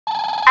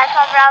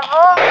Alfa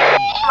Bravo,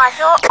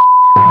 masuk.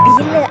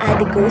 Bila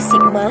ada gosip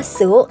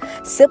masuk,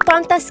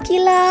 sepantas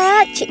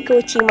kilat Cik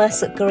Koci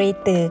masuk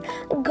kereta.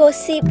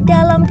 Gosip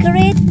dalam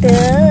kereta.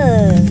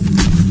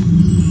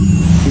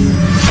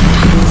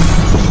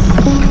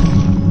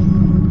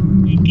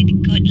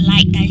 Kedekut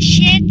like dan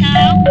share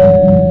tau.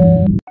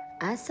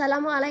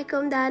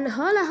 Assalamualaikum dan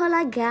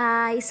hola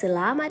guys.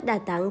 Selamat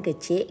datang ke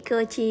Cik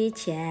Koci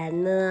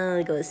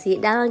Channel.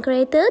 Gosip dalam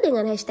kereta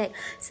dengan hashtag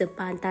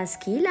sepantas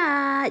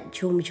kilat.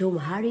 Jom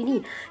hari ni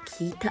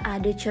kita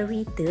ada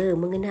cerita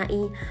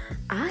mengenai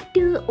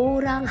ada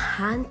orang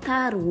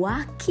hantar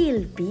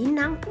wakil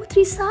Pinang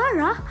Puteri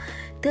Sarah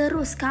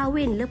terus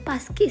kahwin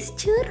lepas kes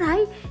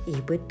cerai.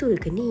 Betul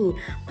ke ni?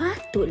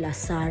 Patutlah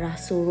Sarah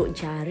sorok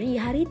Jari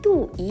hari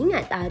tu.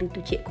 Ingat hari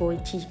tu Cik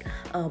Koci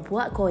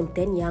buat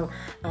konten yang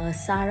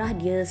Sarah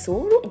dia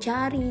sorok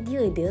jari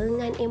dia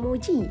dengan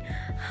emoji.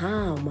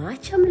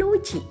 Macam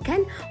logik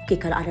kan?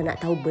 Okey, kalau anda nak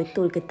tahu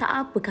betul ke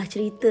tak apakah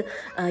cerita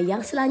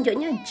yang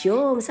selanjutnya,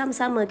 jom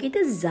sama-sama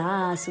kita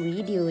zas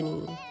video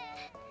ni.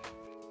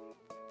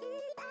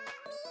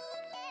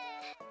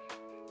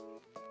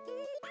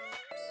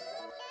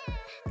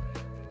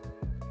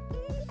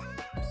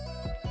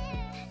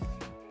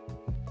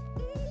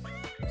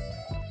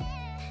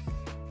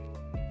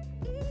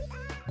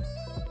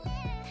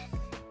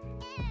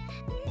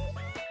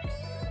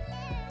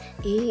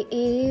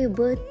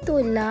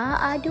 Betul lah,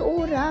 ada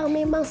orang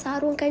memang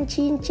sarungkan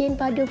cincin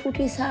pada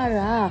Puteri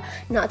Sarah.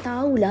 Nak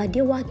tahulah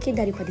dia wakil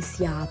daripada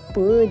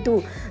siapa tu.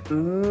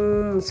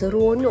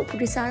 Seronok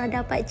Puteri Sarah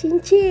dapat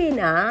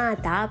cincin.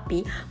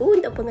 Tapi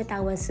untuk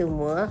pengetahuan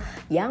semua,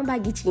 yang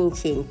bagi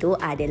cincin tu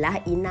adalah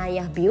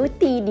Inayah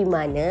Beauty, di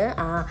mana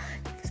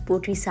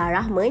Puteri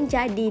Sarah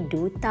menjadi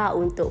duta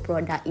untuk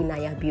produk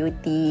Inayah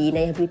Beauty.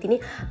 Inayah Beauty ni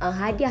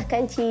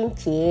hadiahkan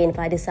cincin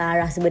pada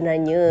Sarah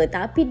sebenarnya,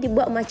 tapi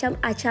dibuat macam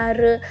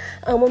acara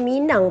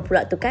meminang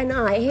pula tu kan.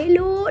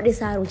 Hello, dia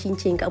sarung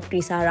cincin kat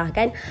Puteri Sarah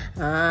kan.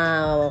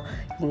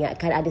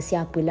 Ingatkan ada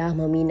siapalah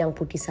meminang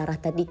Puteri Sarah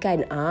tadi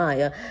kan.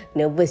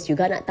 Nervous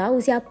juga nak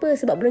tahu siapa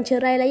sebab belum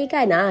cerai lagi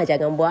kan.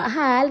 Jangan buat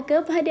hal.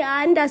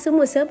 Kepada anda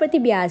semua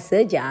seperti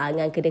biasa,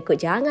 jangan kedekut,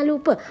 jangan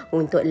lupa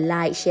untuk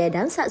like, share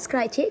dan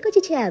subscribe Cik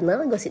Koci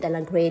Channel, gosip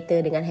dalam kereta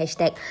dengan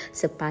hashtag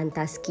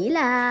sepantas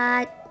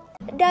kilat.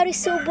 Dari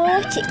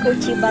subuh, Cik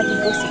Koci bagi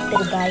gosip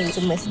terbaik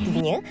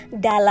semestinya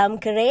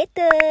dalam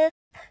kereta.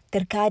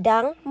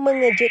 Terkadang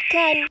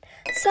mengejutkan.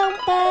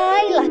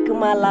 Sampailah ke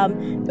malam.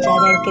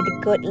 Jangan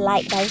kedekut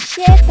like dan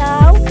share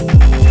tau.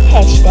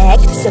 Hashtag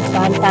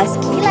sepantas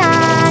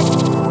kilat.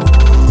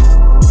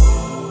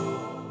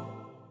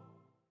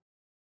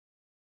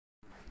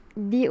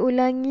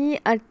 Diulangi,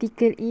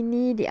 artikel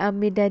ini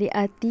diambil dari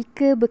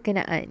artikel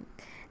berkenaan.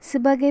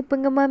 Sebagai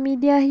penggemar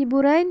media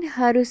hiburan,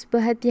 harus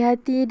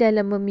berhati-hati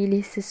dalam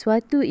memilih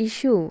sesuatu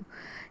isu.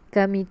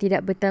 Kami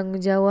tidak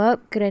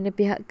bertanggungjawab kerana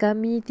pihak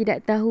kami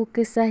tidak tahu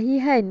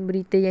kesahihan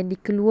berita yang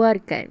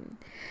dikeluarkan.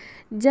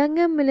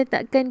 Jangan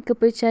meletakkan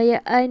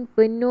kepercayaan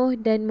penuh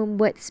dan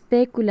membuat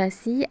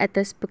spekulasi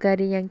atas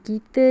perkara yang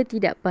kita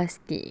tidak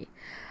pasti.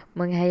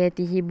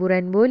 Menghayati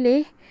hiburan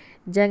boleh,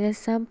 jangan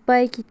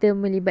sampai kita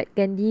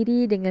melibatkan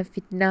diri dengan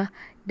fitnah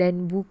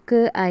dan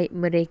buka aib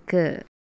mereka.